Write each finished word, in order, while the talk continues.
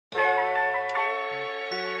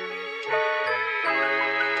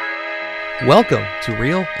Welcome to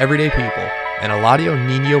Real Everyday People, an Eladio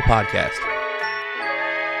Nino podcast.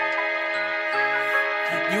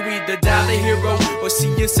 You either die the hero or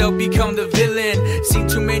see yourself become the villain. Seen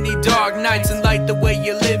too many dark nights and like the way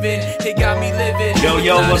you're living. It got me living.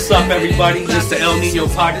 Yo, what's up, everybody? This is the El Nino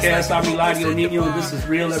podcast. I'm Eladio Nino, and this is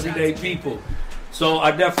Real Everyday People. So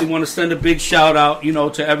I definitely want to send a big shout out,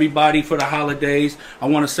 to everybody for the holidays. I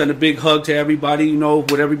want to send a big hug to everybody,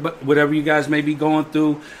 whatever you guys may be going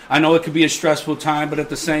through. I know it could be a stressful time, but at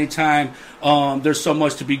the same time, there's so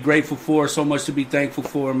much to be grateful for, so much to be thankful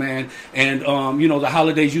for, man. And, the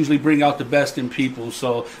holidays usually bring out the best in people.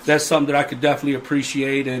 So that's something that I could definitely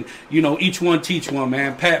appreciate. And, each one teach one,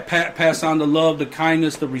 man. Pass on the love, the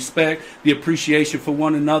kindness, the respect, the appreciation for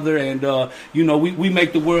one another. And, we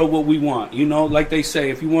make the world what we want, like they say,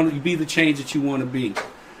 if you want to be the change that you want to be.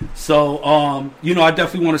 So, I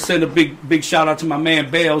definitely want to send a big shout out to my man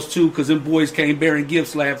Bales too, because them boys came bearing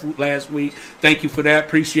gifts last week. Thank you for that.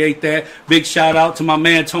 Appreciate that. Big shout out to my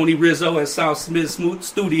man Tony Rizzo at South Smith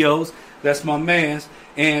Studios. That's my man's.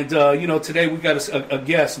 And, today we got a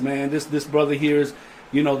guest, man. This brother here is,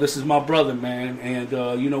 this is my brother, man.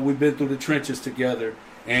 And, we've been through the trenches together.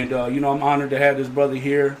 And, I'm honored to have this brother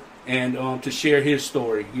here and to share his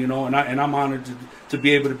story, and I'm honored to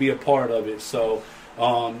be able to be a part of it. So,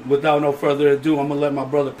 without no further ado, I'm going to let my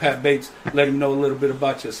brother Pat Bates let him know a little bit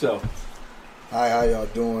about yourself. Hi, how y'all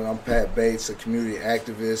doing? I'm Pat Bates, a community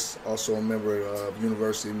activist, also a member of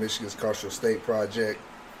University of Michigan's Carceral State Project,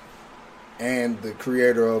 and the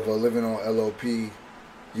creator of Living on LOP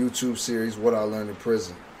YouTube series, What I Learned in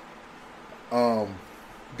Prison.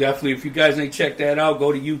 Definitely, if you guys ain't checked that out,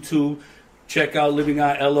 go to YouTube, check out Living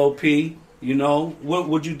on LOP. What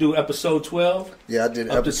would you do, episode 12? Yeah, I did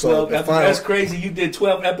up episode 12. That's crazy. You did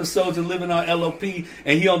 12 episodes of Living on LOP,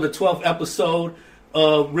 and he on the 12th episode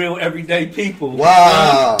of Real Everyday People.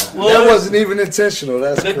 Wow. That wasn't even intentional.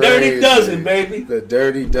 That's the crazy. Dirty Dozen, baby. The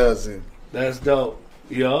Dirty Dozen. That's dope.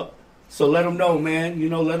 Yup. So let them know, man.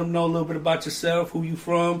 Let them know a little bit about yourself, who you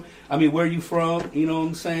from. I mean, where you from, you know what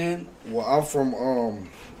I'm saying? Well, I'm from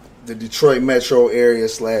the Detroit metro area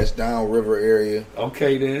 / downriver area.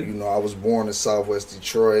 Okay, then. I was born in Southwest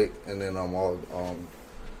Detroit, and then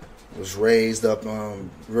was raised up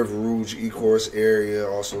River Rouge, Ecorse area.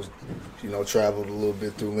 Also, traveled a little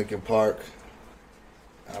bit through Lincoln Park.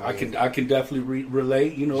 I can definitely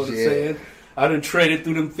relate. You know what I'm saying? I done traded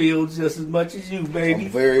through them fields just as much as you, baby.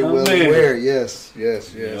 I'm very well aware. Yes.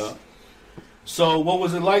 Yeah. So what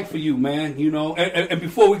was it like for you, man? And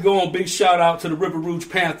before we go on, big shout out to the River Rouge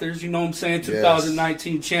Panthers,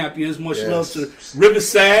 2019 champions. Much love to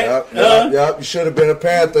Riverside. Yep. You should have been a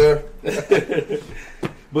Panther.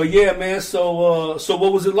 But yeah, man, so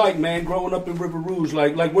what was it like, man, growing up in River Rouge?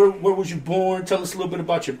 Like where was you born? Tell us a little bit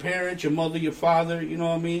about your parents, your mother, your father, you know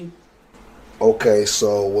what I mean? Okay,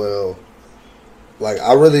 so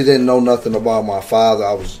I really didn't know nothing about my father.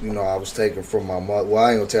 I was taken from my mother. Well,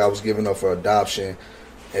 I ain't gonna tell you, I was given up for adoption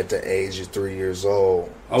at the age of 3 years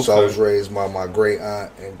old. Okay. So I was raised by my great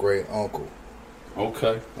aunt and great uncle.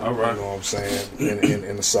 Okay, all right. You know what I'm saying?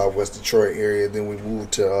 in the Southwest Detroit area. Then we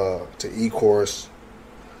moved to Ecorse.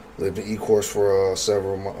 Lived in Ecorse for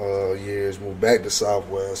several years. Moved back to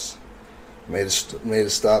Southwest. Made a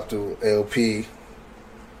stop through LP.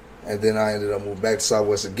 And then I ended up moving back to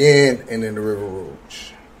Southwest again, and then the River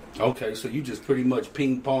Rouge. Okay, so you just pretty much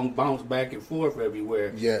ping pong bounce back and forth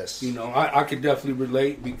everywhere. Yes. I could definitely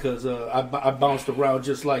relate because I bounced around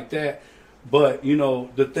just like that. But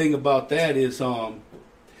the thing about that is, when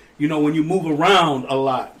you move around a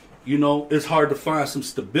lot, it's hard to find some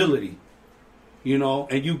stability.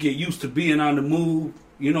 And you get used to being on the move.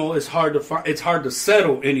 It's hard to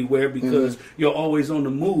settle anywhere because you're always on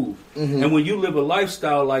the move. Mm-hmm. And when you live a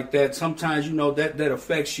lifestyle like that, sometimes that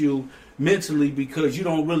affects you mentally because you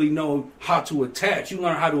don't really know how to attach. You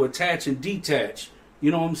learn how to attach and detach.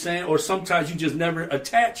 You know what I'm saying? Or sometimes you just never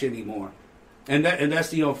attach anymore. And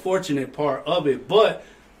that's the unfortunate part of it. But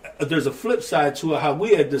there's a flip side to it, how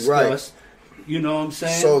we had discussed. Right. You know what I'm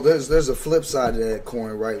saying? So there's a flip side to that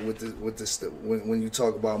coin, right? With this when you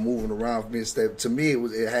talk about moving around, being stable. To me,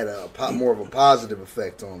 it had more of a positive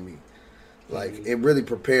effect on me. Like it really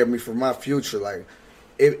prepared me for my future. Like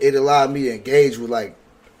it allowed me to engage with like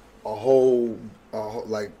a whole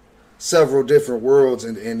several different worlds,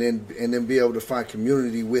 and then be able to find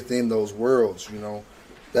community within those worlds.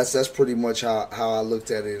 That's pretty much how I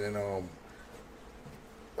looked at it, and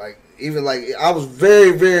I was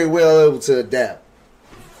very, very well able to adapt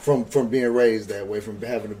from being raised that way, from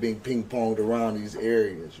having to be ping-ponged around these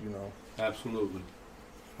areas, Absolutely.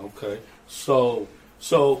 Okay. So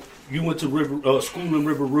So you went to school in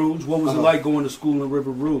River Rouge. What was it like going to school in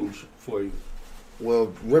River Rouge for you?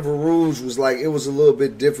 Well, River Rouge was like, it was a little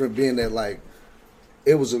bit different, being that like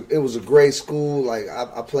it was a great school. Like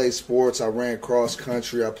I played sports, I ran cross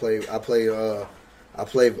country, I played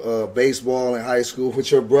baseball in high school with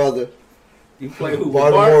your brother. You played who?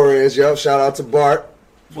 Bart Morris. Yep, shout out to Bart.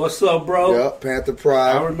 What's up, bro? Yep, Panther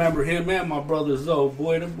Pride. I remember him and my brother Zoe.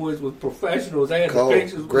 Boy, them boys were professionals. They had Cold. the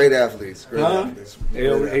pictures. Great athletes. Great Huh? athletes.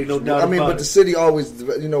 Ain't no doubt I mean, about but it. the city always,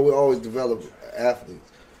 we always develop athletes.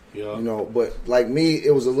 Yeah. But like me,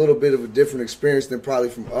 it was a little bit of a different experience than probably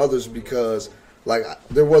from others, because like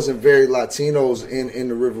there wasn't very Latinos in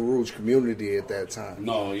the River Rouge community at that time.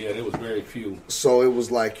 No, yeah, there was very few. So it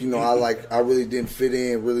was like, I really didn't fit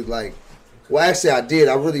in. Really, like, well, actually, I did.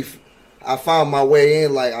 I found my way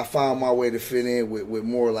in. Like, I found my way to fit in with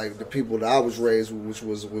more like the people that I was raised with, which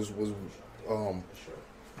was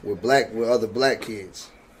with other black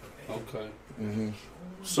kids. Okay. Mm-hmm.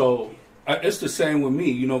 So it's the same with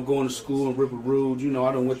me, going to school in River Rouge.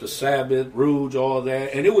 I done went to Sabbath, Rouge, all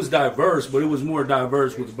that. And it was diverse, but it was more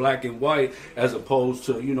diverse with black and white as opposed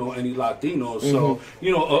to, any Latinos. Mm-hmm. So,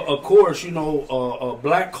 of course,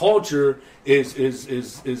 black culture is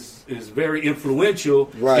very influential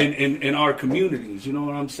right. in our communities. You know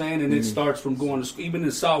what I'm saying? And it starts from going to school. Even in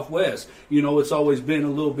the Southwest, it's always been a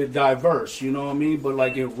little bit diverse. You know what I mean? But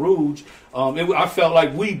like in Rouge, I felt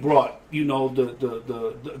like we brought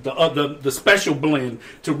the special blend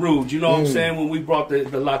to Rouge. You know what I'm saying? When we brought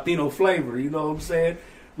the Latino flavor. You know what I'm saying?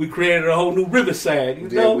 We created a whole new Riverside. You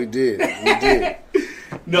know? We did. We did.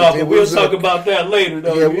 No, but we'll talk about that later,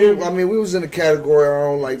 though. Yeah, we was in the category our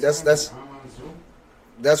own. Like that's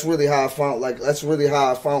really how I found. Like that's really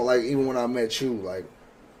how I found. Like even when I met you, like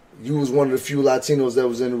you was one of the few Latinos that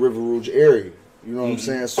was in the River Rouge area. You know what I'm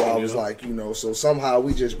saying? So I was like, so somehow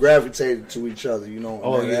we just gravitated to each other.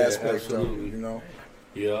 On that aspect absolutely. of it.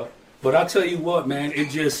 Yeah. But I tell you what, man, it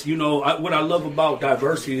just, what I love about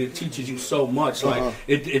diversity, it teaches you so much. Like,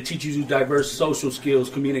 it teaches you diverse social skills,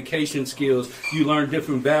 communication skills. You learn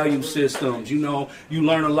different value systems. You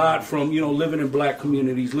learn a lot from, living in black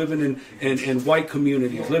communities, living in white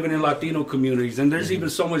communities, living in Latino communities. And there's even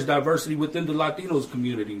so much diversity within the Latinos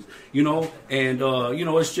communities, And,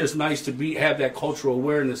 it's just nice to have that cultural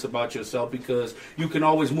awareness about yourself, because you can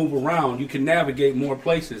always move around. You can navigate more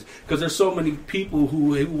places, because there's so many people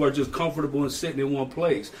who are just comfortable in sitting in one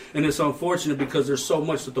place. And it's unfortunate, because there's so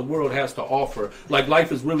much that the world has to offer. Like,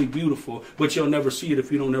 life is really beautiful, but you'll never see it if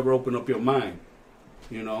you don't ever open up your mind.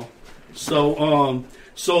 So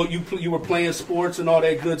you were playing sports and all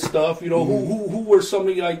that good stuff. Who were some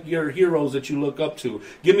of your heroes that you look up to?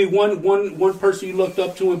 Give me one person you looked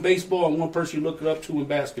up to in baseball and one person you looked up to in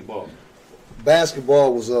basketball.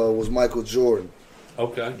 Basketball was Michael Jordan.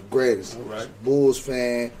 Okay. The greatest. All right. Bulls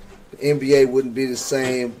fan. The NBA wouldn't be the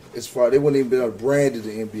same as far. They wouldn't even be able to brand the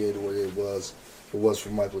NBA the way it was for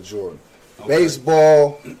Michael Jordan. Okay.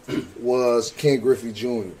 Baseball was Ken Griffey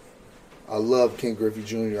Jr. I love Ken Griffey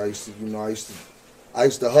Jr. I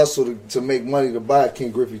used to hustle to make money to buy Ken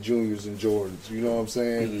Griffey Jr.'s and Jordans. You know what I'm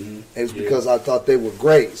saying? Mm-hmm. And it's because I thought they were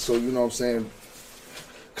great. So you know what I'm saying.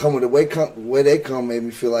 The way they come made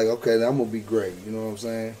me feel like, okay, I'm gonna be great. You know what I'm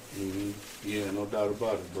saying? Mm-hmm. Yeah, no doubt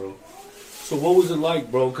about it, bro. So what was it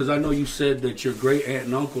like, bro? Because I know you said that your great aunt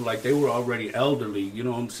and uncle, like, they were already elderly. You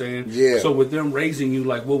know what I'm saying? Yeah. So with them raising you,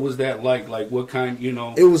 like, what was that like? Like, what kind?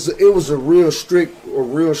 It was a real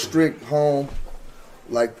strict home.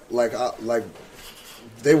 Like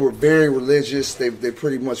they were very religious. They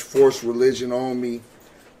pretty much forced religion on me.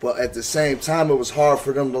 But at the same time, it was hard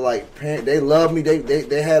for them to like parent. They loved me.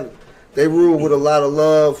 They ruled with a lot of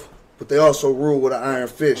love, but they also ruled with an iron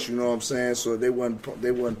fist. You know what I'm saying? So they wasn't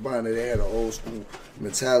buying it. They had an old school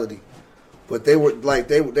mentality, but they were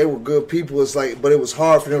good people. It's like, but it was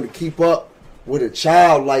hard for them to keep up with a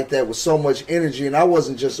child like that with so much energy. And I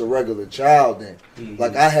wasn't just a regular child then. Mm-hmm.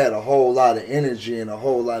 Like, I had a whole lot of energy and a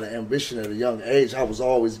whole lot of ambition at a young age. I was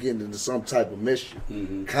always getting into some type of mischief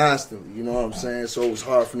constantly. You know what I'm saying? So it was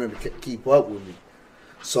hard for them to keep up with me.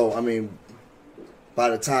 So, I mean,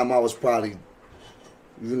 by the time I was probably,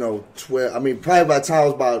 12, probably by the time I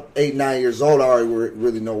was about 8, 9 years old, I already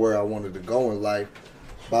really know where I wanted to go in life.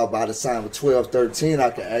 By the time of 12, 13, I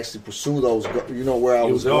could actually pursue those, where I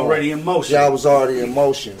was going. Already in motion. Yeah, I was already in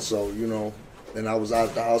motion. So, and I was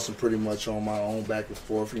out the house and pretty much on my own back and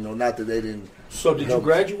forth, not that they didn't. So did you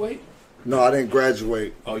graduate? No, I didn't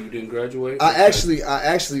graduate. Oh, you didn't graduate? I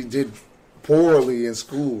actually did poorly in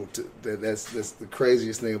school. That's the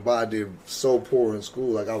craziest thing about it. I did so poor in school.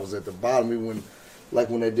 Like, I was at the bottom. Even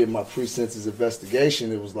when they did my pre-census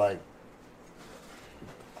investigation, it was like,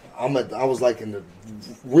 I was like in the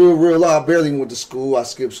real low. I barely went to school. I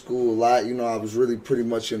skipped school a lot. You know, I was really pretty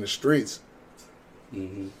much in the streets.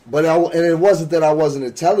 Mm-hmm. But and it wasn't that I wasn't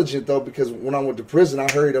intelligent though, because when I went to prison, I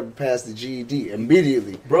hurried up and passed the GED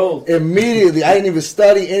immediately. Bro. Immediately. I didn't even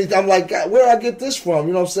study anything. I'm like, God, where did I get this from?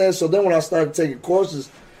 You know what I'm saying? So then when I started taking courses,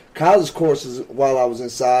 college courses while I was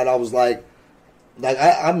inside, I was like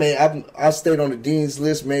I stayed on the dean's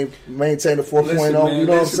list, maintained a 4.0. Listen, man, you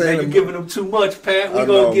know what I'm saying? Man, you're giving them too much, Pat. We're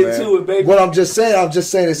know, gonna get man. to it, baby. What I'm just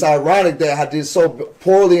saying it's ironic that I did so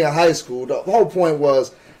poorly in high school. The whole point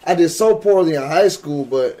was I did so poorly in high school,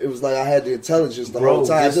 but it was like I had the intelligence the whole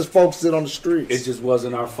time. I just focused it on the streets. It just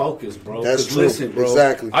wasn't our focus, bro. That's true. Listen, bro,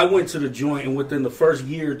 exactly. I went to the joint, and within the first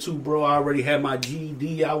year or two, bro, I already had my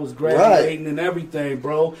GED. I was graduating and everything,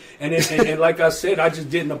 bro. And like I said, I just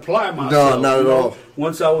didn't apply myself. No, not at all.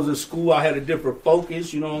 Once I was in school, I had a different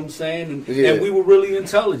focus, you know what I'm saying? And we were really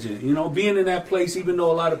intelligent. You know, being in that place, even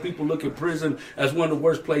though a lot of people look at prison as one of the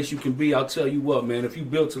worst places you can be, I'll tell you what, man, if you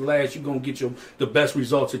built to last, you're going to get the best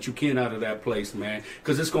results that you can out of that place, man,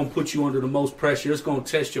 because it's going to put you under the most pressure. It's going to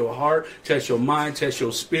test your heart, test your mind, test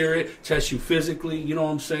your spirit, test you physically, you know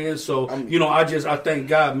what I'm saying? So, I thank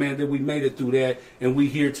God, man, that we made it through that, and we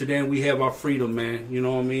here today, and we have our freedom, man, you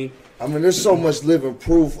know what I mean? I mean, there's so much living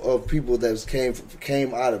proof of people that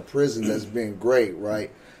came out of prison that's been great, right?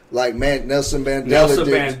 Like, man, Nelson Mandela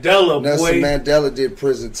did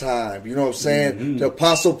prison time. You know what I'm saying? Mm-hmm. The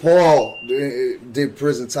Apostle Paul did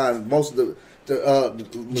prison time. Most of the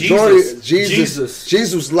majority,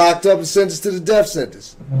 Jesus was locked up and sentenced to the death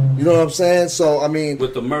sentence. You know what I'm saying? So, I mean,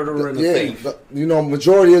 with the murderer and the thief.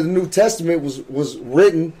 Majority of the New Testament was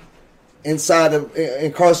written inside of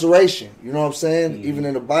incarceration. You know what I'm saying? Mm-hmm. Even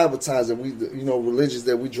in the Bible times that we, religions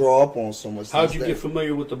that we draw up on so much. How'd you get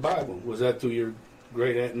familiar with the Bible? Was that through your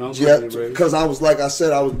great aunt and uncle? Yeah, because I was, like I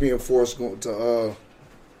said, I was being forced to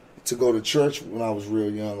go to church when I was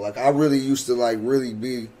real young. Like, I really used to really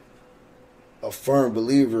be a firm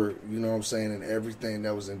believer, you know what I'm saying, in everything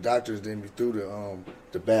that was indoctrinated in me through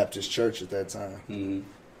the Baptist church at that time. Mm-hmm.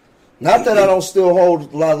 Not that I don't still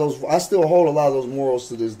hold a lot of those. I still hold a lot of those morals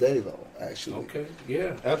to this day, though. Actually. Okay.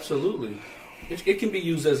 Yeah. Absolutely. It can be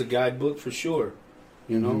used as a guidebook for sure.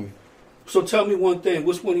 You know. So tell me one thing.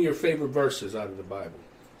 What's one of your favorite verses out of the Bible?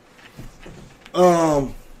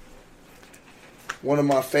 One of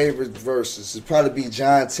my favorite verses would probably be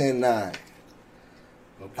John 10:9.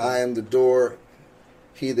 Okay. I am the door.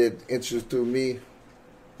 He that enters through me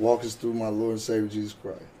walks through my Lord and Savior Jesus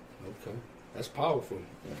Christ. Okay. That's powerful.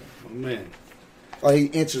 Oh, man. Oh,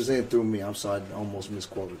 he enters in through me. I'm sorry, I almost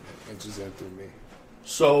misquoted. Enters in through me.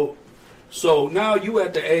 So now you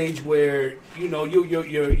at the age where you're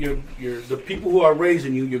the people who are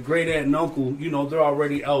raising you, your great aunt and uncle, they're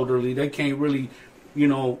already elderly. They can't really,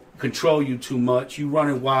 control you too much. You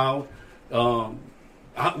running wild.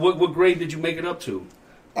 What grade did you make it up to?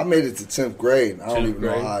 I made it to 10th grade. I don't even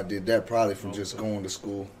know how I did that. Probably from just going to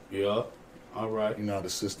school. Yeah. All right. You know how the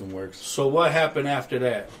system works. So what happened after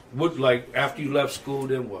that? After you left school,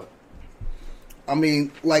 then what? I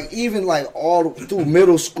mean, even all through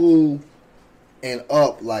middle school and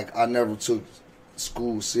up, I never took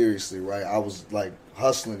school seriously, right? I was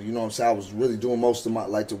hustling, you know what I'm saying? I was really doing most of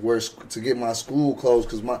my to get my school clothes,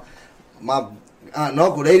 because my aunt and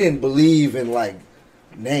uncle, they didn't believe in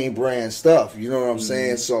name brand stuff, you know what I'm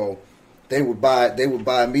saying? So they would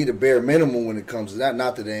buy me the bare minimum when it comes to that.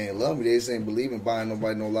 Not that they ain't love me, they just ain't believe in buying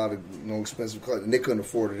nobody no expensive clothes, and they couldn't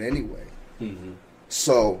afford it anyway. Mm-hmm.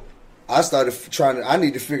 So I started I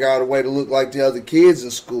need to figure out a way to look like the other kids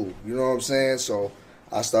in school, you know what I'm saying? So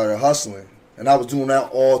I started hustling, and I was doing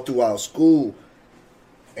that all throughout school.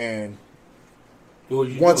 And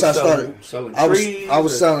once I started selling trees, I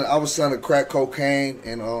was selling crack cocaine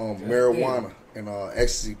and marijuana and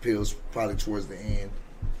ecstasy pills probably towards the end.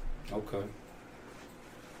 Okay.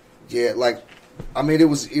 Yeah, it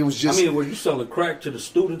was just. Were you selling crack to the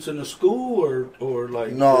students in the school or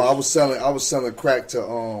like? No, I was selling crack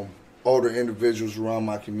to older individuals around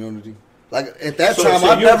my community. At that time,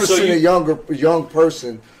 I've never seen a young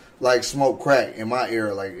person smoke crack in my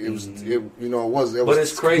era. It was, it was. But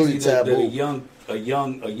it's crazy that a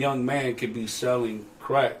young man could be selling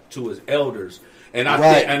crack to his elders. And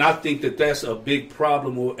I think that that's a big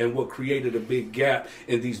problem, and what created a big gap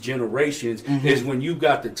in these generations is when you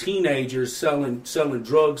got the teenagers selling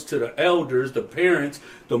drugs to the elders, the parents,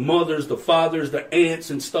 the mothers, the fathers, the aunts,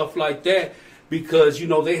 and stuff like that. Because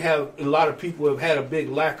they have a lot of people have had a big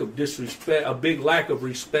lack of disrespect, a big lack of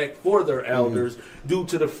respect for their elders, due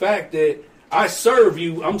to the fact that I serve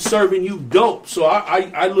you, I'm serving you dope. So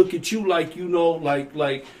I look at you like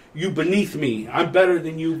you beneath me. I'm better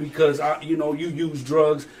than you because you use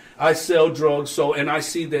drugs. I sell drugs. So, and I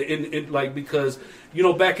see that in like, because,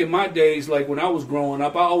 back in my days, like when I was growing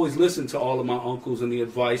up, I always listened to all of my uncles and the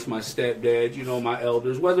advice, my stepdad, my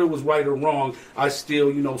elders, whether it was right or wrong, I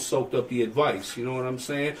still, soaked up the advice. You know what I'm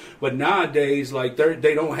saying? But nowadays, like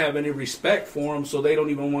they don't have any respect for them, so they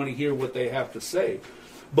don't even want to hear what they have to say.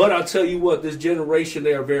 But I'll tell you what, this generation,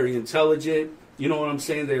 they are very intelligent. You know what I'm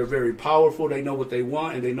saying? They are very powerful. They know what they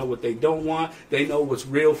want and they know what they don't want. They know what's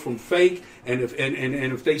real from fake. And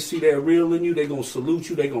if they see they're real in you, they're gonna salute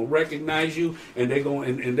you. They're gonna recognize you, and they're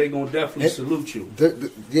gonna definitely salute you.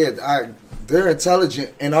 They're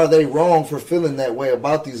intelligent, and are they wrong for feeling that way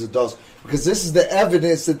about these adults? Because this is the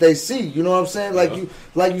evidence that they see. You know what I'm saying?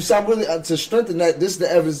 Like you said, really to strengthen that. This is the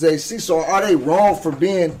evidence they see. So are they wrong for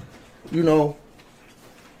being,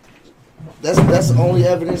 That's the only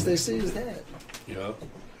evidence they see is that. Yeah.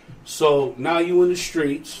 So now you in the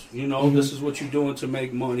streets, this is what you're doing to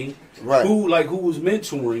make money. Right. Who was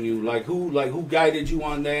mentoring you? Who guided you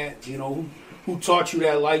on that? Who taught you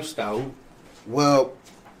that lifestyle? Well,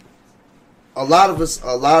 a lot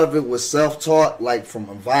of it was self-taught, like from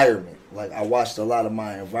environment. Like I watched a lot of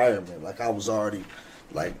my environment. Like I was already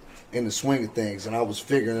like in the swing of things, and I was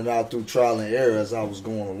figuring it out through trial and error as I was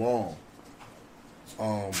going along.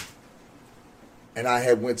 And I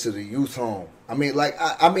had went to the youth home. I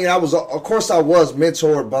was, of course, I was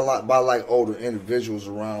mentored by like older individuals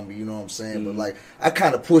around me. You know what I'm saying? Mm-hmm. But like, I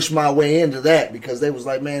kind of pushed my way into that because they was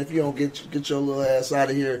like, man, if you don't get your little ass out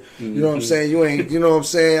of here, you know what I'm saying? You ain't, you know what I'm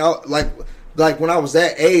saying? Like when I was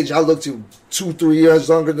that age, I looked 2-3 years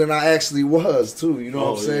younger than I actually was too. You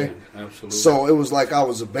know what I'm saying? Yeah, absolutely. So it was like I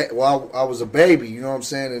was a baby. You know what I'm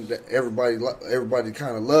saying? And everybody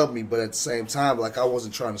kind of loved me, but at the same time, like I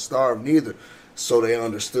wasn't trying to starve neither. So they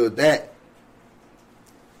understood that.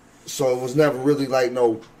 So it was never really like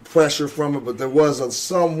no pressure from it, but there was a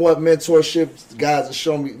somewhat mentorship. Guys that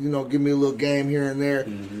show me, give me a little game here and there.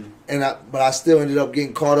 Mm-hmm. But I still ended up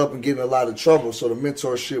getting caught up and getting in a lot of trouble. So the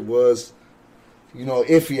mentorship was,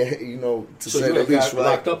 iffy, to say the least. Right?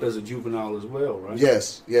 Locked up as a juvenile as well, right?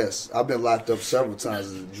 Yes. I've been locked up several times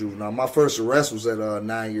as a juvenile. My first arrest was at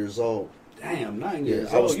 9 years old. Damn, 9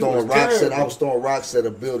 years old. I was throwing rocks at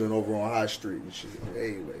a building over on High Street and shit.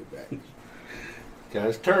 Way back.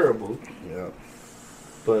 That's terrible. Yeah.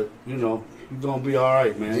 But you're gonna be all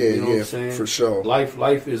right, man. Yeah, you know what I'm saying? For sure. Life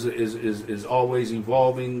is always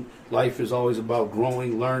evolving. Life is always about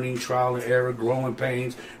growing, learning, trial and error, growing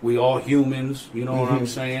pains. We all humans, you know what I'm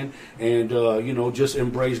saying? And just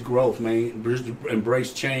embrace growth, man.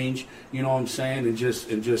 Embrace change, you know what I'm saying? And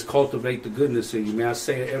just cultivate the goodness in you, man. I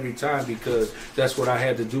say it every time because that's what I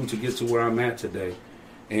had to do to get to where I'm at today.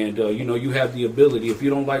 And, you have the ability. If you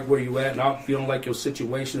don't like where you at, if you don't like your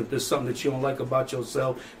situation, if there's something that you don't like about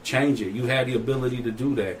yourself, change it. You have the ability to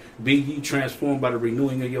do that. Be ye transformed by the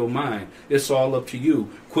renewing of your mind. It's all up to you.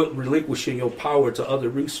 Quit relinquishing your power to other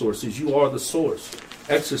resources. You are the source.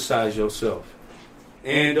 Exercise yourself.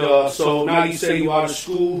 And so now you say you out of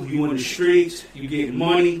school, you in the streets, you getting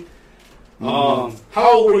money. How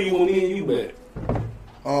old were you when me and you met?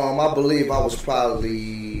 I believe I was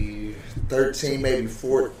probably 13, maybe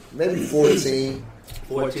 14.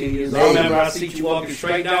 14 years old. I remember I see you walking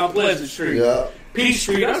straight down Pleasant Street. Yeah. Peace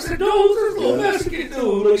Street. I said, dude, this little Mexican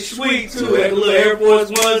dude look sweet too. Had the little Air Force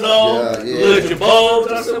Ones on, little Jabos.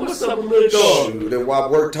 I said, what's up with little dog? Shoot, I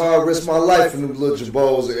worked hard, risked my life in them little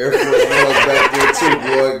Jabos and Air Force Ones back there too,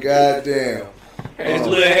 boy. Goddamn.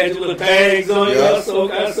 Had your little bags on you. Yep.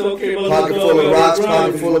 I so came on pocket full of rocks,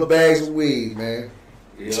 pocket full of bags of weed, man.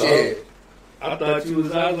 Yeah. I thought I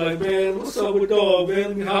was like, man, what's up with dog, man?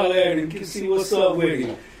 Let me holler at him and see what's up with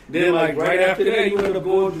him. Then, like, right after that, you ended up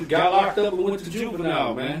got locked up and went to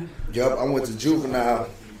juvenile, man. Yup, I went to juvenile.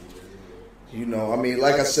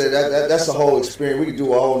 Like I said, that's a whole experience. We could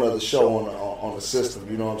do a whole nother show on the system,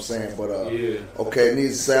 you know what I'm saying? But, okay,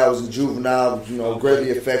 needless to say, I was in juvenile,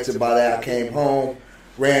 greatly affected by that. I came home,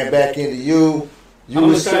 ran back into you. How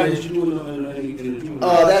much time did you do in the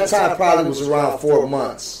juvenile? That time probably was around 4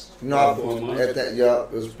 months. It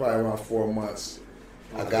was probably around 4 months.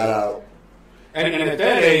 I got out. And at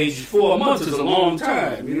that age, 4 months is a long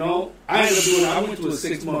time, I went to a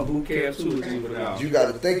 6-month boot camp too. You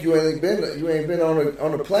got to think you ain't been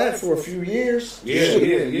on the plant for a few years. Yeah.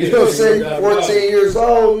 You know what I'm saying? 14 years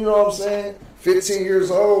old, you know what I'm saying? 15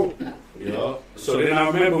 years old. Yeah. So then I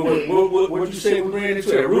remember what you say we ran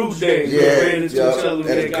into at Rouge Days. Yeah. We ran into each other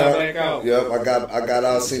and got back out. Yep. I got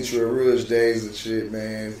out, sent you at Rouge Days and shit,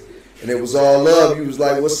 man. And it was all love. You was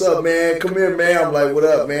like, "What's up, man? Come here, man." I'm like, "What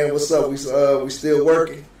up, man? What's up? We still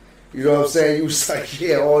working?" You know what I'm saying? He was like,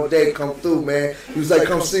 yeah, all day, come through, man. He was like,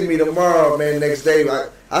 come see me tomorrow, man, next day.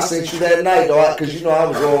 I sent you that night, though, because, you know, I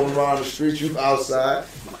was rolling around the streets, you outside.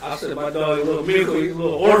 I said, my dog, little Mickle, he's a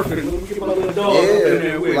little orphan. Let me get my little dog up in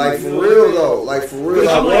there with like me. For real, though. Like, for real,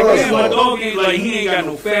 I'm like, man, my though. dog ain't like, he ain't got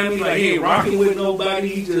no family, like, he ain't rocking with nobody.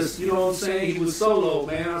 He just, you know what I'm saying? He was solo,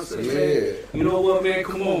 man. I said, man, you know what, man,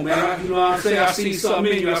 come on, man. You know what I'm saying? I see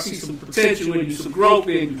something in you. I see some potential in you, some growth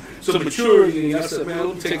in you, some maturity in you. I said, man,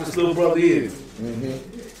 let me take this little brother in.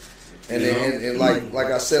 Mm-hmm. And then, and like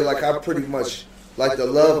I said, like I pretty much, like the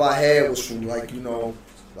love I had was from, like, you know,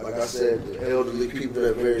 like I said, the elderly people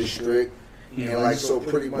that are very strict. And like, so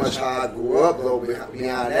pretty much how I grew up, though,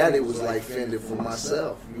 behind that, it was like fended for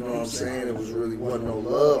myself. You know what I'm saying? It was really wasn't no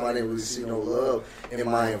love. I didn't really see no love in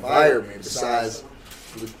my environment besides,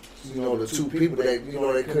 you know, the two people that, you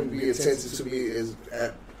know, they couldn't be attentive to me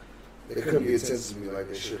they couldn't be attentive to me like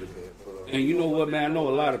they should have been. And you know what, man? I know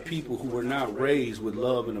a lot of people who were not raised with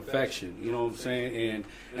love and affection. You know what I'm saying?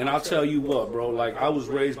 And I'll tell you what, bro. Like, I was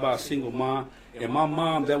raised by a single mom. And my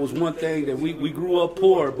mom, that was one thing that we grew up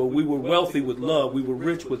poor, but we were wealthy with love. We were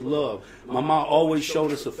rich with love. My mom always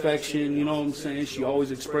showed us affection, you know what I'm saying? She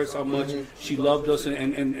always expressed how much she loved us,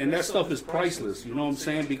 and that stuff is priceless, you know what I'm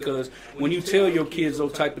saying? Because when you tell your kids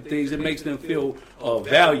those type of things, it makes them feel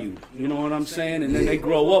valued, you know what I'm saying? And then they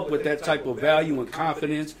grow up with that type of value and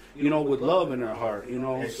confidence, you know, with love in their heart, you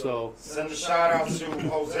know, so. Send a shout out to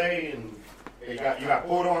Jose, and you got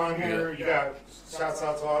Udo on here, you got shouts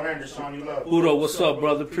out to all them just showing you love. Udo, what's up,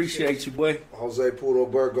 brother? Appreciate you, boy. Jose Pudo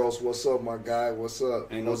Burgos, what's up, my guy? What's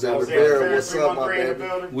up? Ain't no Jose doubt. Rivera, what's up, my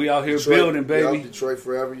baby? We out here Detroit, building, baby. Yep, Detroit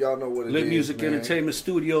forever, y'all know what it Lit is, Music man. Entertainment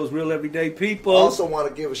Studios, real everyday people. I also want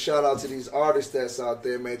to give a shout out to these artists that's out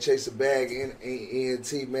there, man. Chase a Bag,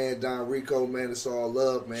 ENT, man. Don Rico, man. It's all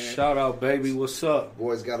love, man. Shout out, baby. What's up?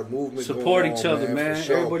 Boys got a movement Support going each on, other, man. for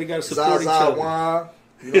sure. Everybody got to support each Zaza other. Juan,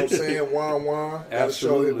 you know what I'm saying? Juan.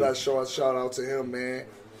 Absolutely. Got to show a shout out to him, man.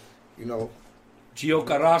 You know. Gio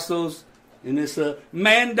Carrasco's, and it's a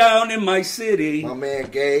man down in my city. My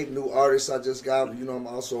man Gabe, new artist I just got. You know, I'm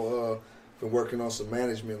also been working on some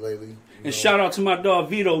management lately. And shout out to my dog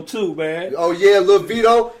Vito too, man. Oh yeah, little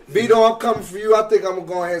Vito. Vito, I'm coming for you. I think I'm gonna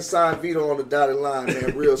go ahead and sign Vito on the dotted line,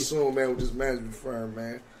 man, real soon, man, with this management firm,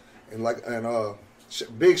 man. And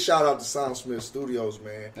big shout out to Soundsmith Studios,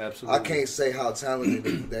 man. Absolutely. I can't say how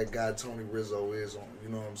talented that guy Tony Rizzo is on. You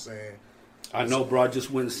know what I'm saying? I know, bro. I just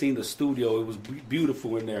went and seen the studio. It was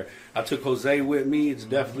beautiful in there. I took Jose with me. It's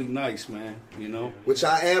definitely nice, man. You know, which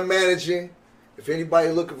I am managing. If anybody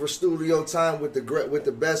looking for studio time with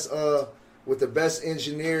the best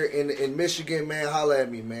engineer in Michigan, man, holla at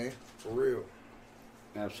me, man, for real.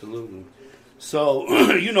 Absolutely. So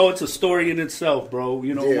you know, it's a story in itself, bro.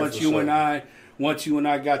 You know, Yeah, once for you sure. and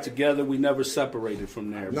I got together, we never separated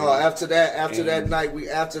from there. No, bro. after that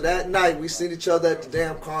night, we seen each other at the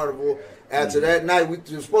damn carnival. After that night, we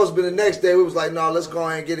was supposed to be the next day. We was like, no, let's go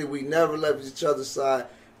ahead and get it. We never left each other's side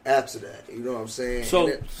after that. You know what I'm saying?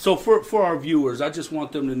 So for our viewers, I just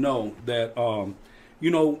want them to know that, you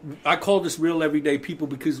know, I call this Real Everyday People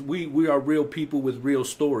because we are real people with real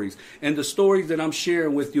stories. And the stories that I'm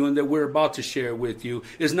sharing with you and that we're about to share with you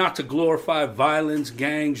is not to glorify violence,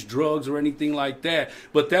 gangs, drugs, or anything like that.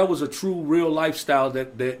 But that was a true, real lifestyle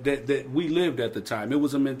that we lived at the time. It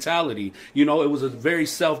was a mentality. You know, it was a very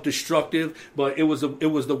self-destructive, but it was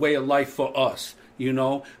the way of life for us. You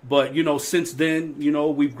know, but, you know, since then, you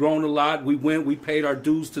know, we've grown a lot. We paid our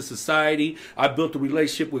dues to society. I built a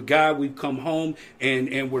relationship with God. We've come home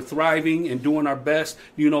and we're thriving and doing our best,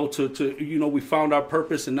 you know, you know, we found our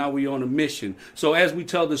purpose and now we're on a mission. So as we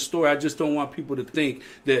tell this story, I just don't want people to think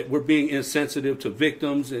that we're being insensitive to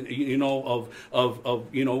victims and, you know,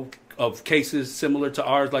 of cases similar to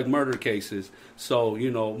ours, like murder cases. So, you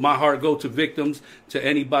know, my heart goes to victims, to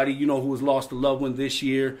anybody, you know, who has lost a loved one this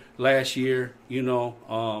year, last year, you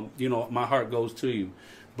know, my heart goes to you.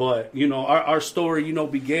 But, you know, our story, you know,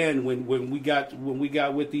 began when we got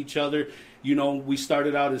with each other. You know, we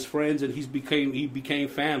started out as friends and he became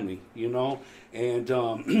family, you know, and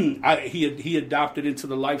he adopted into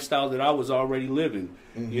the lifestyle that I was already living.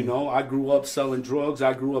 Mm-hmm. You know, I grew up selling drugs.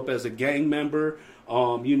 I grew up as a gang member.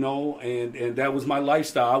 You know, and that was my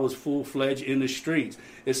lifestyle. I was full-fledged in the streets.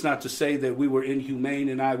 It's not to say that we were inhumane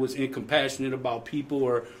and I was incompassionate about people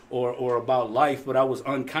or about life, but I was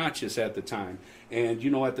unconscious at the time. And, you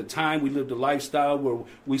know, at the time we lived a lifestyle where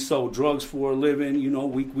we sold drugs for a living. You know,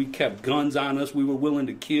 we kept guns guns on us. We were willing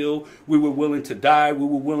to kill. We were willing to die. We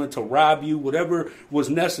were willing to rob you, whatever was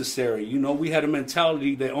necessary. You know, we had a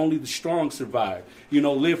mentality that only the strong survive. You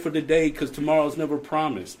know, live for the day because tomorrow's never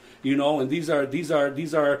promised. You know, and these are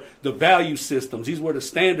the value systems. These were the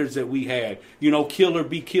standards that we had. You know, kill or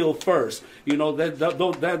be killed first. You know,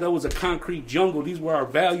 that was a concrete jungle. These were our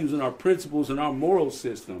values and our principles and our moral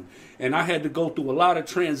system. And I had to go through a lot of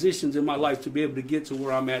transitions in my life to be able to get to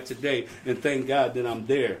where I'm at today. And thank God that I'm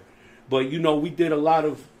there. But, you know, we did a lot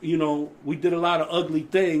of ugly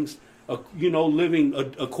things, you know, living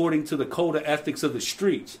according to the code of ethics of the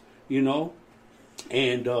streets, you know.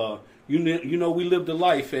 And, you know, we lived a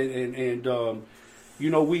life and you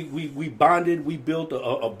know, we bonded, we built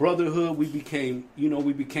a brotherhood. We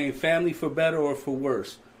became family for better or for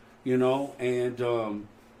worse, you know, and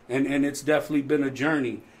it's definitely been a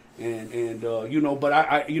journey. And you know, but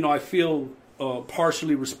I feel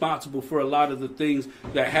partially responsible for a lot of the things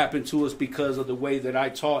that happened to us because of the way that I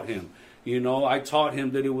taught him. You know, I taught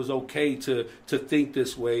him that it was okay to think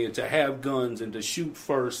this way and to have guns and to shoot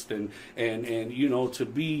first and you know, to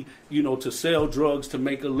be, you know, to sell drugs to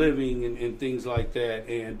make a living and things like that.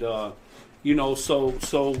 And you know, so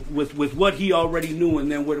with what he already knew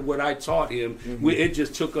and then what I taught him, it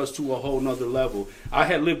just took us to a whole nother level. I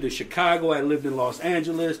had lived in Chicago. I had lived in Los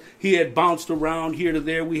Angeles. He had bounced around here to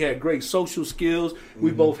there. We had great social skills. We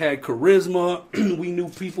both had charisma. We knew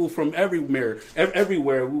people from everywhere.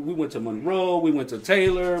 We went to Monroe. We went to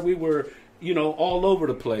Taylor. We were, you know, all over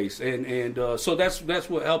the place. And so that's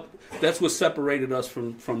what helped. That's what separated us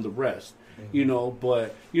from the rest. You know,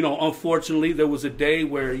 but, you know, unfortunately, there was a day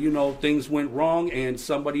where, you know, things went wrong and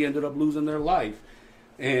somebody ended up losing their life.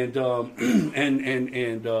 And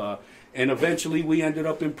and eventually we ended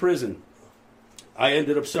up in prison. I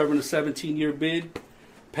ended up serving a 17-year bid.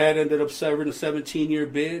 Pat ended up serving a 17-year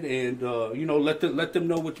bid. And, you know, let them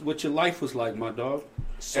know what your life was like, my dog,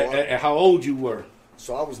 and how old you were.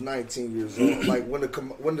 So I was 19 years old. Like,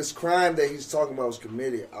 when this crime that he's talking about was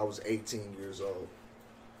committed, I was 18 years old.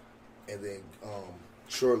 And then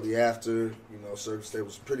shortly after, you know, Circuit State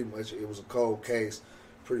was pretty much, it was a cold case.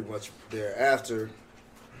 Pretty much thereafter,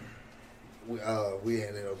 we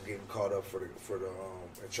ended up getting caught up for the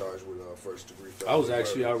charge with first degree felony. I was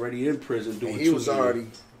actually already in prison doing. And he was already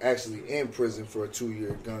actually in prison for a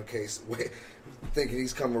 2-year gun case, thinking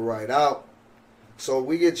he's coming right out. So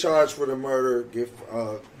we get charged for the murder.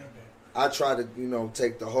 I try to, you know,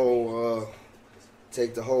 take the whole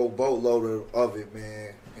boatload of it,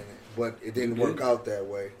 man. But it didn't work out that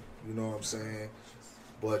way. You know what I'm saying?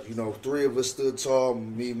 But, you know, 3 of us stood tall,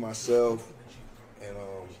 me, myself, and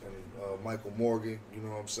Michael Morgan, you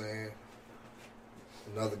know what I'm saying?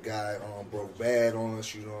 Another guy broke bad on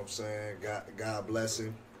us, you know what I'm saying? God bless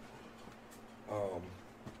him.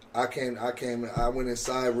 I went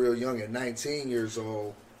inside real young at 19 years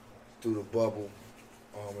old through the bubble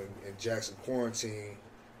in Jackson quarantine.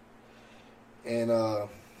 And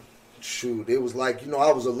shoot, it was like, you know,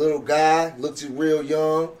 I was a little guy, looked real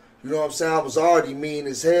young. You know what I'm saying? I was already mean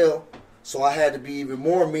as hell. So I had to be even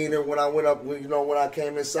more meaner when I went up, you know, when I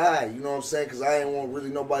came inside. You know what I'm saying? Because I didn't want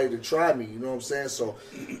really nobody to try me. You know what I'm saying? So,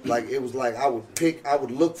 like, it was like I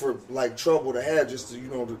would look for, like, trouble to have just to, you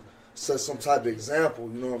know, to set some type of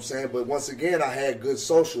example. You know what I'm saying? But once again, I had good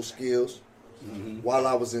social skills while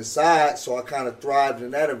I was inside. So I kind of thrived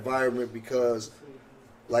in that environment because,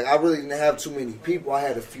 like, I really didn't have too many people. I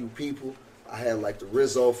had a few people. I had, like, the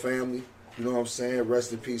Rizzo family. You know what I'm saying?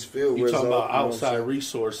 Rest in peace, Phil Rizzo. You talking about outside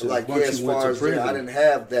resources? Like, yeah, as far as that, I didn't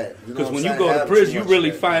have that. Because when you go to prison, you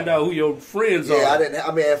really find out who your friends are. Yeah, I didn't.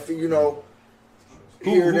 I mean, you know,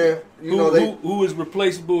 who is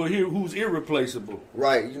replaceable here? Who's irreplaceable?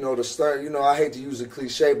 Right. You know, you know, I hate to use a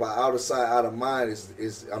cliche, but out of sight, out of mind is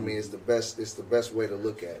the best. It's the best way to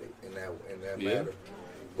look at it in that matter.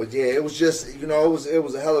 But yeah, it was just, you know, it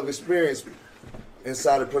was a hell of an experience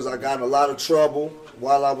inside the prison. I got in a lot of trouble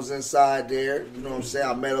while I was inside there. You know what I'm saying?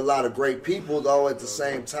 I met a lot of great people, though, at the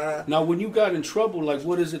same time. Now, when you got in trouble, like,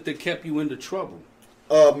 what is it that kept you into trouble?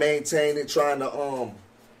 Maintaining,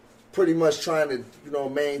 pretty much trying to, you know,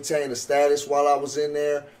 maintain a status while I was in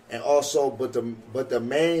there. And also, but the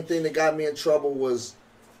main thing that got me in trouble was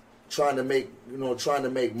trying to make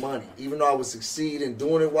money. Even though I would succeed in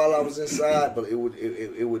doing it while I was inside, but it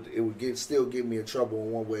would still get me in trouble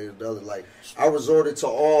in one way or the other. Like, I resorted to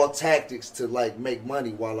all tactics to, like, make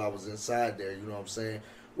money while I was inside there. You know what I'm saying?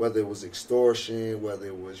 Whether it was extortion, whether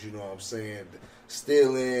it was, you know what I'm saying,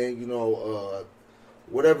 stealing, you know,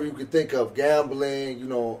 whatever you could think of, gambling, you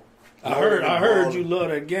know, I heard you love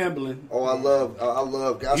that gambling. Oh, I love.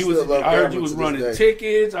 I heard you was running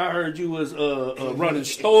tickets. I heard you was running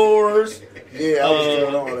stores. Yeah, I was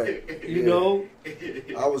doing all that. You know,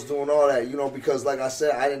 I was doing all that. You know, because like I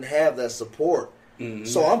said, I didn't have that support. Mm-hmm.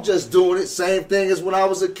 So I'm just doing it. Same thing as when I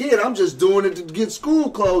was a kid. I'm just doing it to get school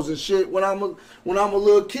clothes and shit. When I'm a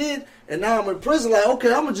little kid, and now I'm in prison. Like,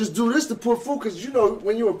 okay, I'm gonna just do this to put food. Because you know,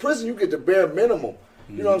 when you're in prison, you get the bare minimum.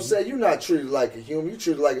 You know what I'm saying? You're not treated like a human. You're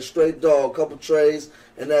treated like a straight dog, a couple trays,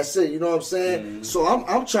 and that's it. You know what I'm saying? Mm-hmm. So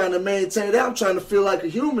I'm trying to maintain that. I'm trying to feel like a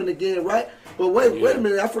human again, right? But wait a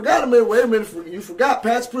minute. I forgot a minute. Wait a minute. You forgot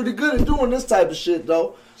Pat's pretty good at doing this type of shit,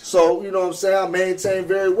 though. So, you know what I'm saying? I maintained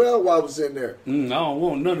very well while I was in there. I don't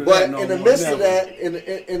want none of but that. But in the midst of that,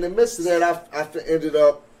 in the midst of that, I ended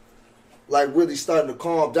up like really starting to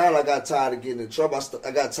calm down. I got tired of getting in trouble.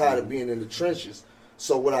 I got tired of being in the trenches.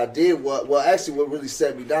 So what I did what really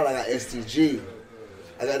set me down, I got STG.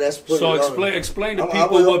 Explain to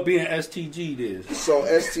people what being STG is. So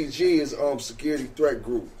STG is security threat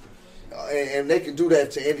group. And they can do that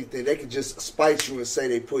to anything. They can just spite you and say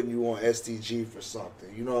they putting you on STG for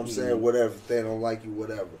something. You know what I'm saying? Whatever. If they don't like you,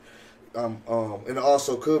 whatever. And it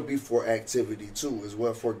also could be for activity too, as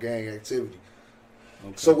well, for gang activity.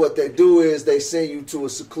 Okay. So what they do is they send you to a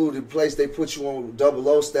secluded place. They put you on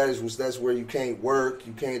 00 status, which that's where you can't work,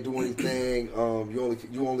 you can't do anything.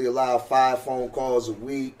 You only allow 5 phone calls a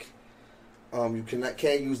week. You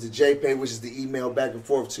can't use the JPay, which is the email back and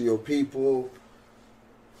forth to your people.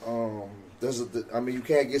 You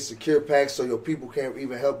can't get secure packs, so your people can't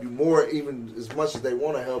even help you more, even as much as they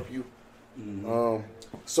want to help you. Mm-hmm.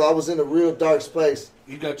 So I was in a real dark place.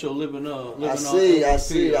 You got your living I see. Yeah, that's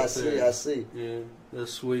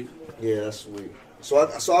sweet. Yeah, that's sweet. So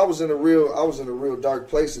I was in a real dark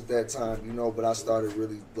place at that time, you know. But I started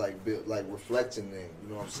really reflecting then. You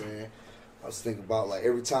know what I'm saying? I was thinking about like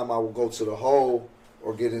every time I would go to the hole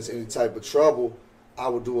or get into any type of trouble, I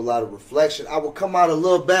would do a lot of reflection. I would come out a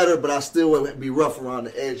little better, but I still would be rough around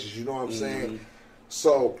the edges. You know what I'm saying?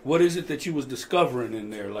 So, what is it that you was discovering in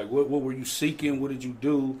there? Like, what were you seeking? What did you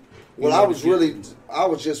do? Well, I was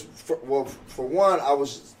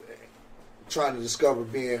trying to discover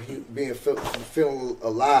feeling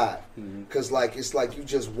alive, because like it's like you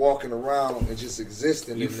just walking around and just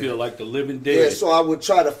existing. You feel like the living dead. Yeah, so I would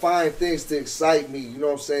try to find things to excite me. You know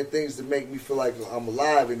what I'm saying? Things to make me feel like I'm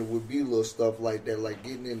alive, and it would be little stuff like that, like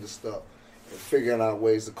getting into stuff and figuring out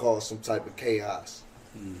ways to cause some type of chaos.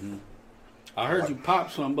 Mm-hmm. I heard you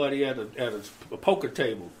pop somebody at a poker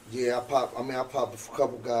table. Yeah, I popped a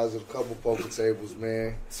couple guys at a couple poker tables,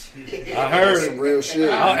 man. I heard some real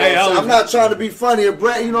shit. I'm not trying to be funny or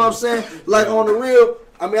Brett, you know what I'm saying? Like on the real,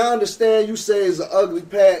 I mean, I understand you say it's an ugly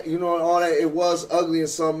pat, you know, and all that. It was ugly in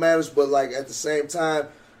some matters, but like at the same time,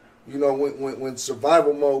 you know, when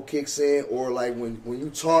survival mode kicks in, or like when you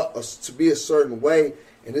taught us to be a certain way,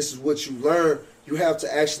 and this is what you learn, you have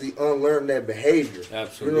to actually unlearn that behavior.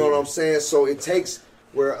 Absolutely. You know what I'm saying? So it takes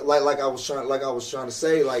where like I was trying to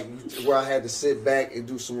say, like where I had to sit back and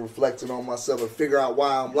do some reflecting on myself and figure out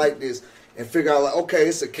why I'm like this, and figure out like, okay,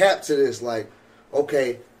 it's a cap to this. Like,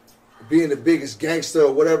 okay, being the biggest gangster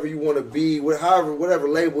or whatever you want to be, whatever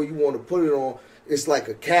label you want to put it on, it's like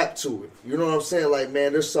a cap to it. You know what I'm saying? Like,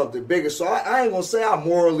 man, there's something bigger. So I ain't gonna say I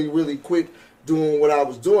morally really quit doing what I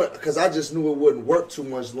was doing, because I just knew it wouldn't work too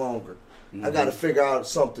much longer. Mm-hmm. I got to figure out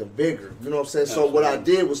something bigger. You know what I'm saying? Absolutely. So what I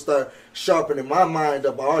did was start sharpening my mind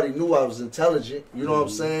up. I already knew I was intelligent. You know what I'm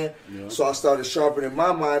saying? Yeah. So I started sharpening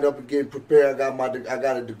my mind up and getting prepared. I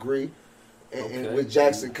got a degree with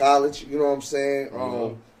Jackson College. You know what I'm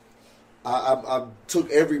saying? I took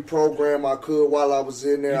every program I could while I was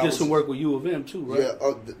in there. You did some work with U of M too, right?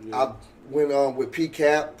 Yeah. I went with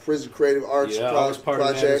PCAP, Prison Creative Arts Project. I was part of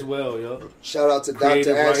that as well, yeah. Shout out to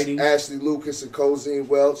Dr. Ashley Lucas and Cozine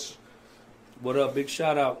Welch. What up? Big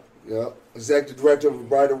shout out. Yeah, Executive Director of A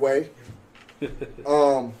Brighter Way.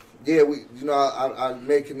 I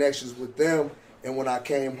made connections with them, and when I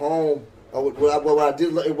came home, what I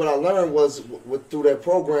learned was through that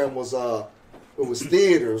program was it was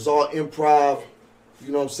theater. It was all improv.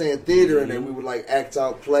 You know what I'm saying? Theater, and then we would like act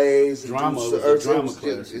out plays. And drama.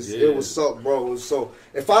 It was so, bro. It was so.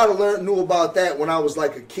 If I'd have knew about that when I was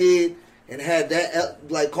like a kid, and had that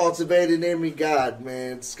like cultivated in me, God,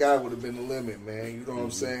 man, the sky would have been the limit, man. You know what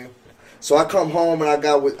I'm saying? So I come home and I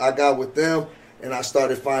got with them, and I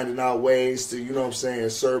started finding out ways to, you know what I'm saying,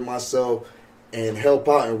 serve myself and help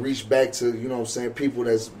out and reach back to, you know what I'm saying, people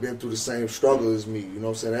that's been through the same struggle as me. You know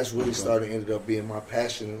what I'm saying? That's really ended up being my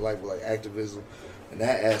passion in life, like activism and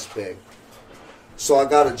that aspect. So I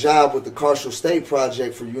got a job with the Carceral State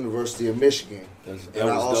Project for University of Michigan. That And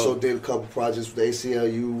I was also dope. did a couple projects with the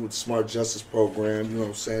ACLU, with the Smart Justice Program, you know what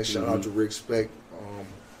I'm saying? Shout out to Rick Speck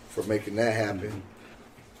for making that happen.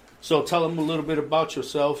 So tell them a little bit about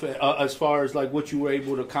yourself as far as like what you were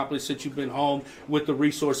able to accomplish since you've been home with the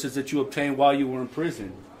resources that you obtained while you were in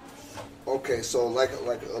prison. Okay, so like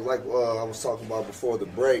I was talking about before the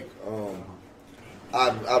break,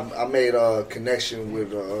 I made a connection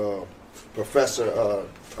with Professor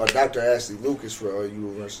Dr. Ashley Lucas for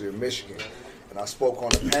University of Michigan, and I spoke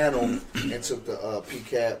on a panel and took the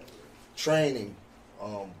PCAP training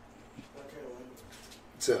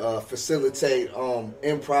to facilitate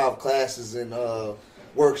improv classes and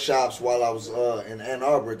workshops while I was in Ann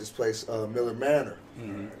Arbor at this place, Miller Manor.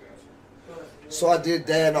 Mm-hmm. So I did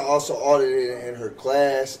that, and I also audited in her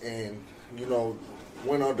class, and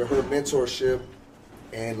went under her mentorship.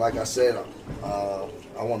 And like I said,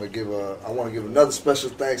 I want to give another special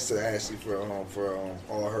thanks to Ashley for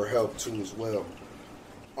all her help too as well.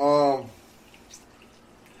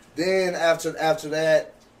 Then after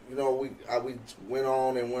that, we went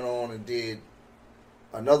on and did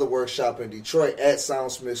another workshop in Detroit at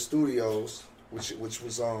Soundsmith Studios, which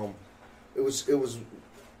was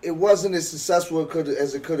it wasn't as successful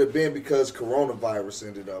as it could have been because coronavirus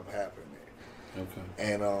ended up happening. Okay.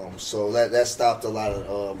 And so that stopped a lot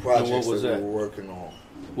of projects that we were working on.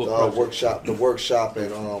 The workshop at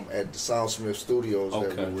the Soundsmith Studios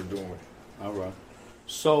that we were doing. All right.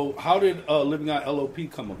 So how did Living Out LOP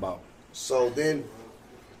come about? So then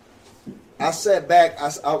I sat back. I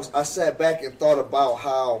sat back and thought about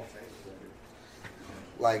how,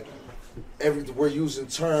 like, we're using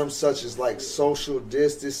terms such as like social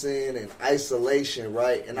distancing and isolation,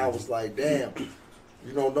 right? And I was like, damn,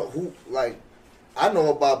 I know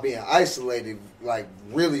about being isolated like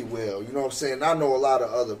really well. You know what I'm saying? I know a lot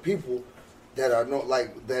of other people that are not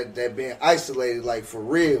like that being isolated like for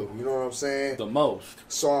real. You know what I'm saying? The most.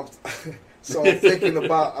 So I'm thinking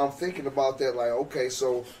about that. Like, okay,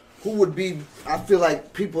 so who would be? I feel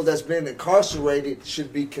like people that's been incarcerated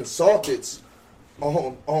should be consultants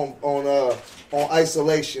on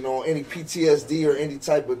isolation, on any PTSD or any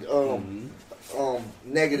type of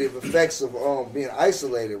negative effects of being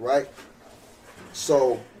isolated, right?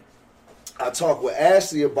 So I talked with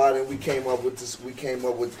Ashley about it, and we came up with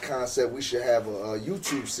the concept we should have a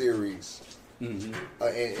YouTube series, and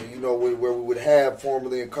where we would have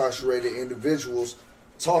formerly incarcerated individuals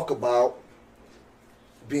talk about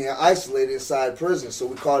being isolated inside prison. So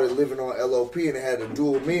we called it Living on LOP, and it had a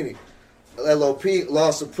dual meaning. LOP,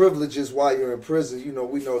 loss of privileges while you're in prison.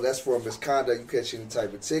 We know that's for misconduct. You catch any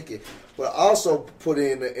type of ticket. But I also put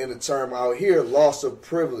in the term out here, loss of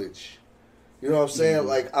privilege. You know what I'm saying? Mm-hmm.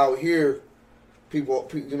 Like out here, people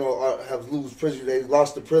have lose privilege. They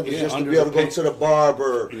lost the privilege just to be able to go to the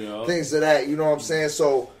barber, things of that. You know what I'm saying?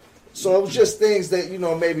 So it was just things that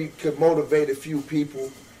maybe could motivate a few people,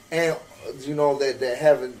 and that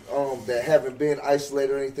haven't been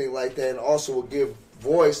isolated or anything like that, and also will give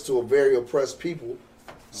voice to a very oppressed people,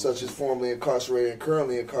 such as formerly incarcerated and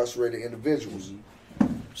currently incarcerated individuals. Mm-hmm.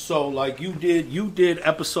 So, like you did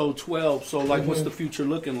episode 12. So, like, what's the future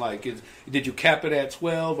looking like? Did you cap it at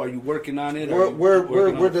 12? Are you working on it?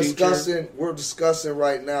 We're discussing. We're discussing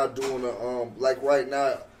right now doing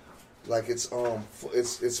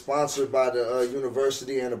it's sponsored by the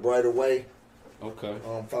University and the Brighter Way. Okay.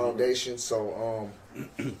 Foundation. So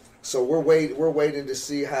so we're waiting to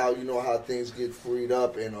see how how things get freed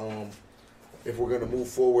up and if we're going to move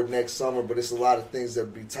forward next summer, but it's a lot of things that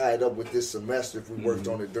would be tied up with this semester if we worked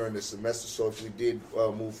on it during the semester. So if we did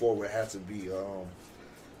move forward, it has to be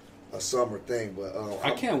a summer thing. But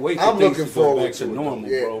I can't wait. I'm looking forward back to normal,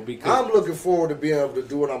 bro. Because I'm looking forward to being able to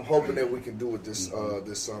do it. I'm hoping that we can do it this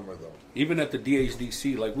summer, though. Even at the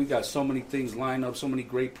DHDC, like we got so many things lined up, so many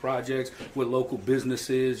great projects with local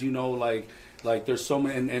businesses. Like there's so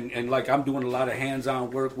many, and like I'm doing a lot of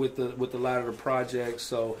hands-on work with a lot of the projects,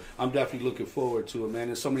 so I'm definitely looking forward to it, man.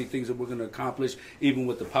 There's so many things that we're going to accomplish, even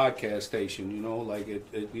with the podcast station.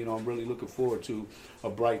 I'm really looking forward to a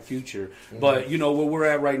bright future. Mm-hmm. But where we're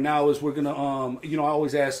at right now is we're gonna, I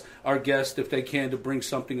always ask our guests if they can to bring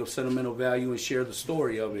something of sentimental value and share the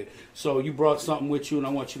story of it. So you brought something with you, and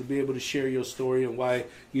I want you to be able to share your story and why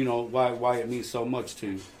it means so much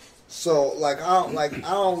to you. So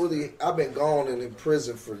I've been gone and in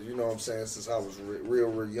prison for, what I'm saying, since I was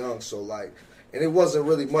real young. So and it wasn't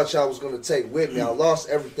really much I was going to take with me. I lost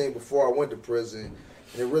everything before I went to prison,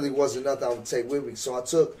 and it really wasn't nothing I would take with me. So I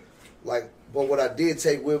took, but what I did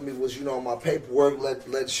take with me was, my paperwork,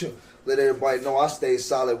 let everybody know I stay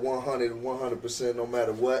solid 100% no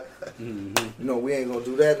matter what. You know, we ain't gonna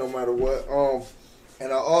do that no matter what.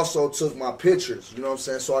 And I also took my pictures, you know what I'm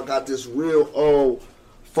saying? So I got this real old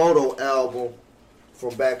photo album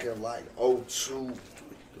from back in like 02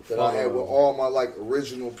 that I had with all my like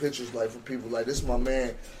original pictures, like from people like this is my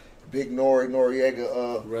man, Big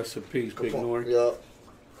Noriega. Rest in peace, Big Nori. Yeah.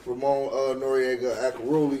 Ramon Noriega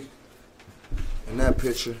Akaruli in that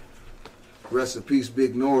picture. Rest in peace,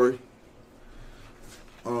 Big Nori.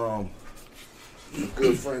 A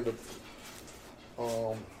good friend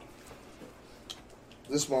of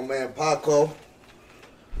this is my man Paco.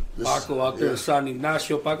 Paco out there in San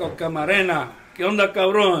Ignacio. Paco Camarena. ¿Qué onda,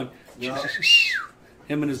 cabrón? Yeah.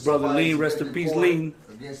 Him and his brother Lean. Rest in peace, Lean.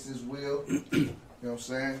 Against his will. You know what I'm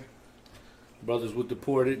saying? Brothers with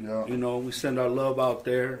Deported. Yeah. You know, we send our love out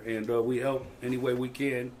there and we help any way we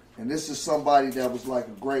can. And this is somebody that was like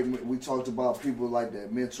a great, we talked about people like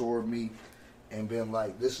that mentored me and been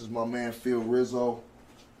like, this is my man Phil Rizzo.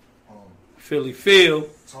 Philly Phil.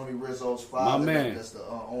 Tony Rizzo's father. My man. That's the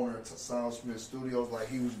owner of Soundsmith Studios. Like,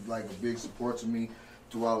 he was like a big support to me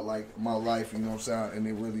throughout like my life, you know what I'm saying? And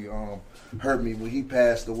it really hurt me when he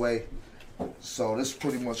passed away. So this is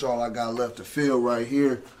pretty much all I got left to Phil right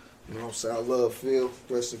here. You know what I'm saying? I love Phil.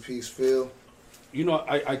 Rest in peace, Phil. You know,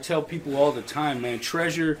 I tell people all the time, man,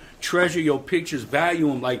 treasure your pictures, value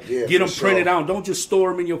them, like Yeah, get them for printed sure. out. Don't just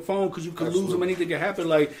store them in your phone because you can lose them. Absolutely. Anything can happen.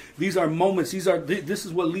 Like these are moments. This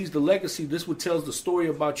is what leaves the legacy. This what tells the story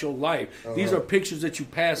about your life. These are pictures that you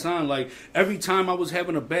pass on. Like every time I was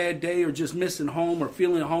having a bad day or just missing home or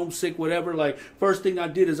feeling homesick, whatever. Like first thing I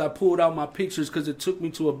did is I pulled out my pictures because it took me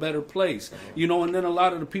to a better place. You know, and then a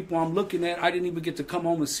lot of the people I'm looking at, I didn't even get to come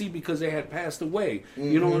home and see because they had passed away.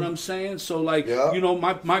 You know what I'm saying? So like, Yeah. you know,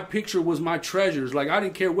 my picture was my treasures. Like I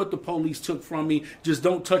didn't care what the police took from me. Just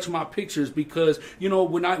don't touch my pictures because, you know,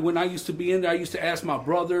 when I used to be in there, I used to ask my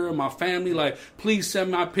brother and my family, like, please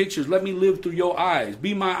send my pictures. Let me live through your eyes.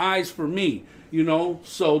 Be my eyes for me. You know,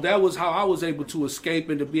 so that was how I was able to escape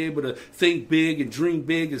and to be able to think big and dream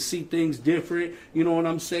big and see things different. You know what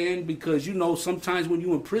I'm saying? Because, you know, sometimes when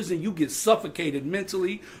you're in prison, you get suffocated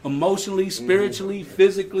mentally, emotionally, spiritually,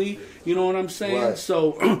 physically. You know what I'm saying? Right.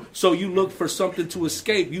 So you look for something to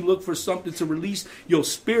escape. You look for something to release your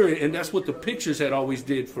spirit. And that's what the pictures had always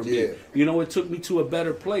did for me. Yeah. You know, it took me to a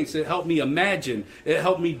better place. It helped me imagine. It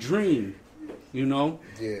helped me dream. You know?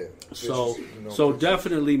 Yeah. So, Pictures, you know, so pictures.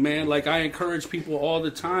 definitely, man. Like I encourage people all the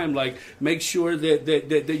time. Like make sure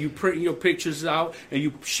that you print your pictures out and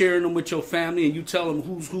you sharing them with your family and you tell them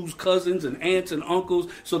who's cousins and aunts and uncles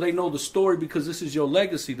so they know the story because this is your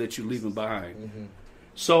legacy that you're leaving behind.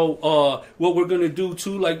 So, what we're gonna do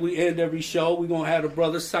too, like we end every show, we're gonna have the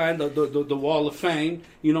brother sign the Wall of Fame.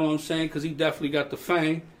 You know what I'm saying? Because he definitely got the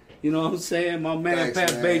fame. You know what I'm saying? My man Thanks,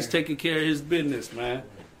 Pat man. Bates taking care of his business, man.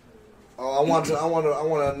 I want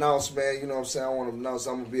to announce, man. You know what I'm saying? I want to announce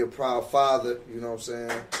I'm gonna be a proud father. You know what I'm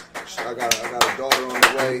saying? I got a daughter on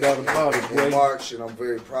the way Daughter about it, boy. in March, and I'm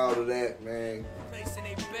very proud of that, man.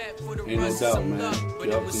 Ain't no doubt, man.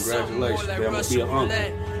 Yup, congratulations, man. I'm gonna be an uncle.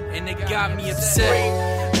 And it got me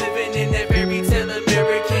upset. Living in that fairy tale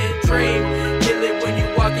American dream. Kill it when you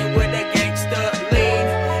walking with that gangsta lean.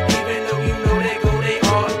 Even though you know they go, they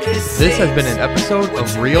all is This has been an episode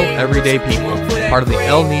of Real Everyday People, part of the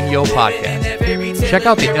El Nino Podcast. Check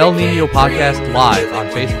out the El Nino Podcast live on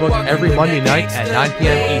Facebook every Monday night at 9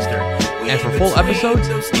 p.m. Eastern. And for full episodes,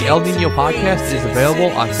 the El Nino Podcast is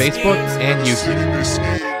available on Facebook and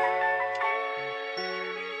YouTube.